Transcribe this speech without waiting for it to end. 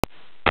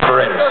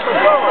Raiders.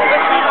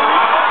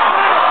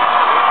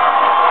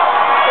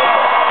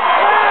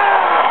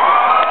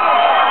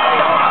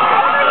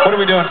 What are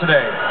we doing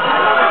today?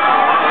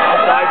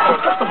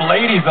 Let's get some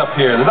ladies up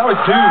here. There's always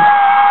dudes.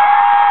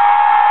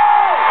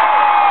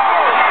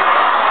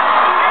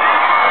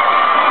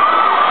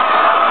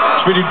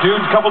 Should we do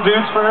dudes? A couple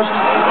dudes first?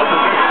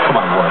 Come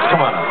on, boys.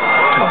 Come on up.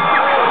 Come on.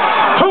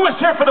 Who is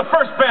here for the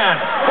first band?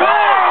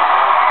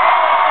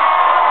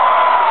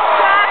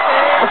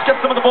 Let's get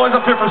some of the boys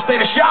up here from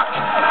State of Shock.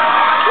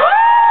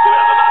 Give it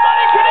up for my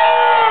buddy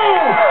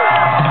Canoe!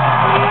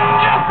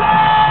 Yes,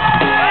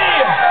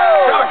 hey!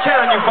 Grab a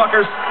can, you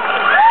fuckers.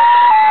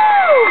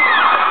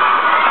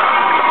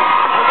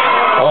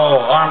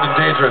 Oh, armed and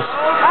dangerous.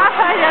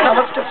 Now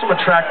let's get some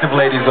attractive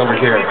ladies over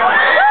here.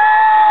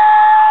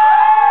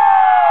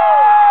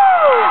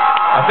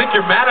 I think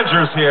your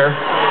manager's here.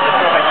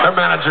 Their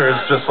manager is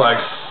just like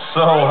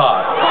so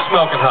hot.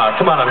 Smoking hot.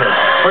 Come on out here.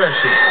 Where is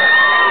she?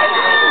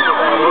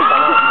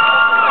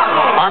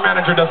 Our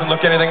manager doesn't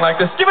look anything like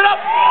this. Give it up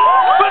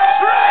for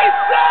Tracy!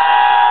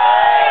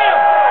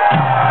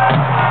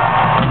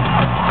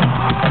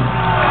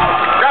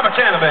 Grab a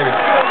can, baby.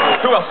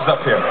 Who else is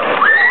up here?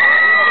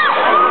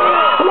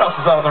 Who else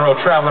is out on the road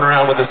traveling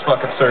around with this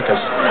fucking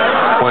circus?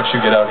 Why don't you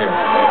get out here?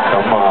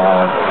 Come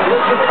on.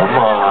 Come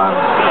on.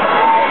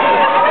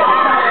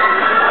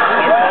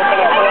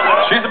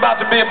 She's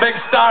about to be a big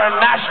star in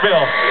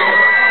Nashville.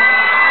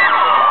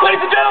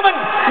 Ladies and gentlemen,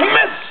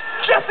 Miss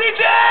Jessie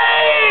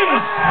James!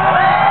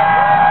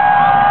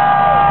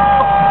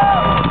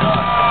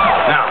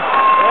 Now,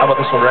 how about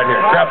this one right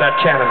here? Grab that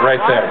cannon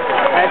right there.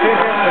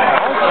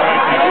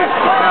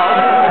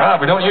 God,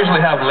 we don't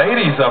usually have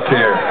ladies up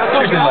here.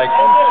 It's usually like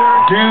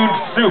dude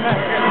soup.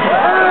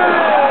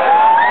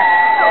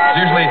 It's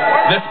usually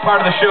this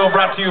part of the show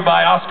brought to you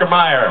by Oscar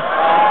Mayer.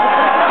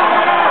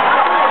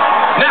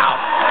 Now,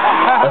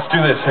 let's do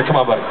this. Here, come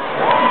on, buddy.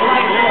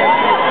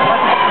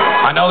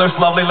 I know there's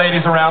lovely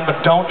ladies around,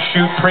 but don't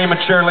shoot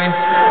prematurely.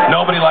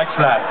 Nobody likes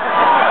that.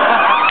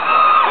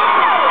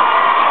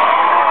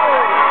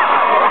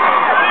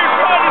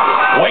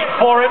 Wait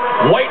for it.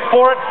 Wait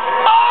for it.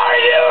 Are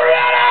you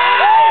ready?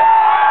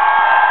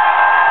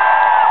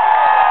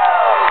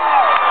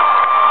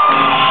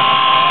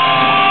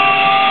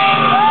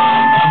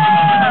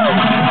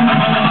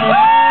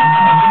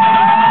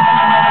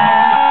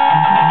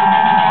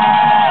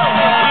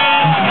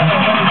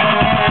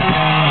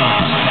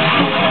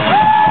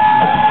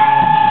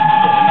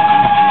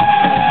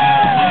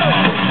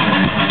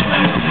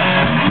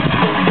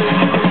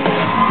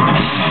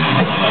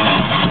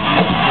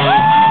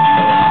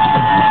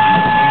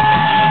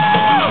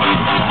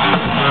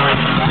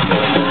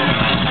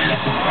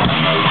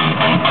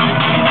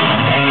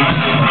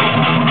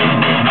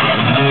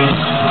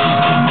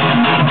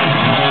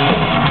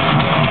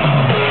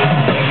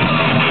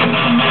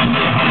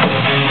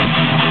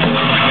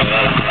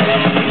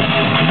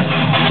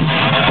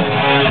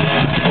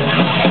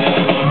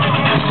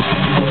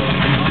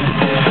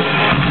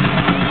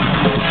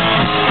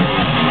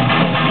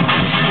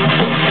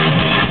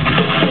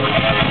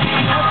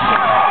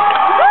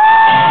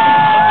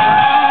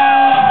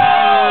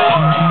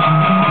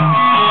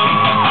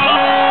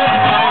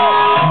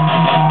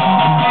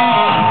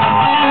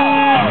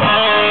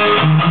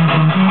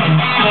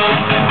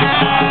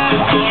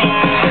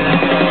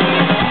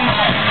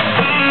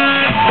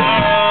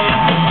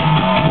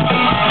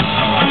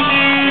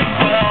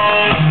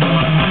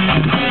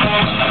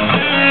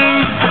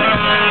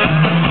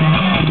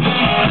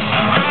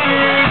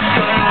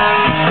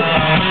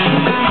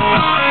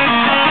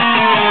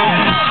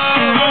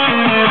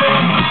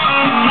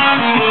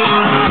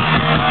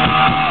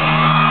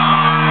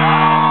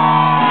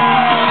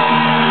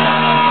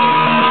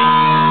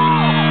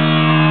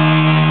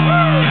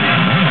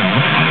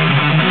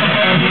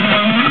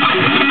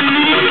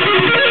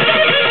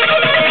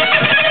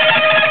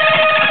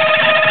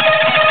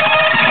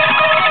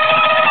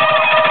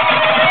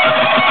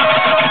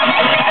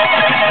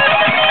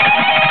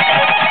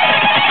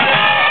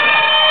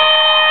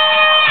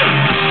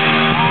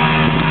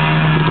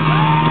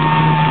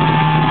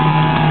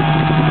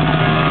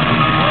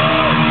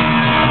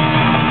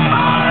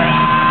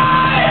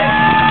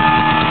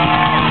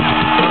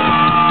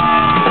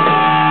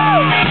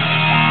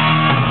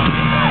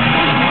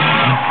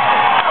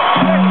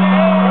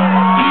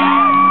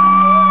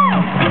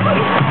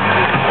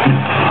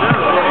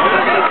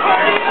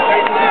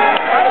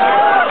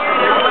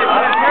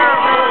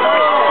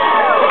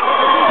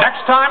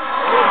 Time,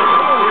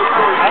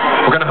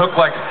 we're going to hook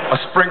like a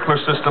sprinkler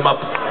system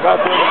up.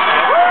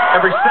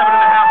 Every 7.5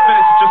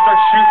 minutes, it just starts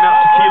shooting out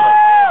tequila.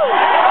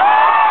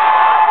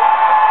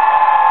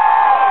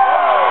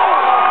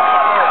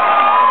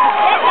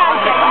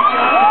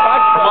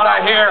 From what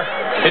I hear,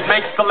 it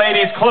makes the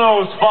ladies'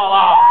 clothes fall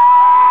off.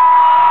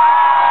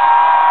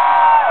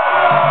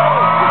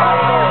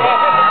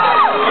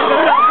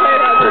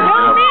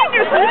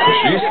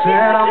 She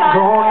said, I'm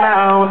going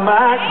out with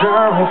my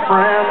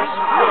girlfriends.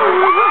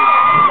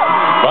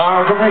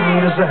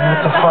 Margaritas at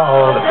the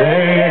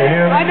Holiday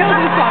Inn. I know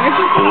this song. It's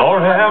just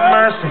Lord have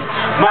mercy,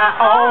 My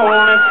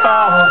only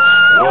thought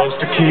was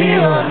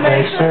tequila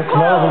makes her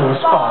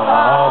clothes fall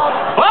off.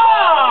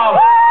 Oh!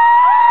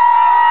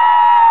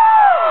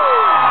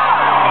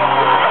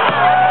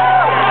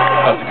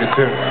 That's a good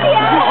tune.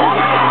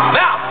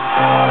 Now,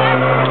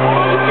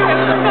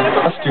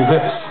 let's do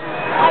this.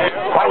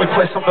 Why don't we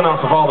play something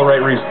else of All the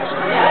Right Reasons?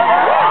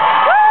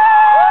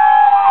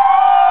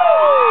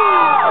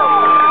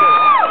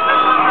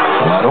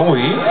 Why don't we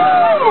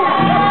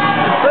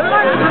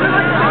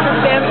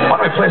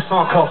play a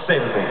song called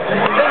Save Me?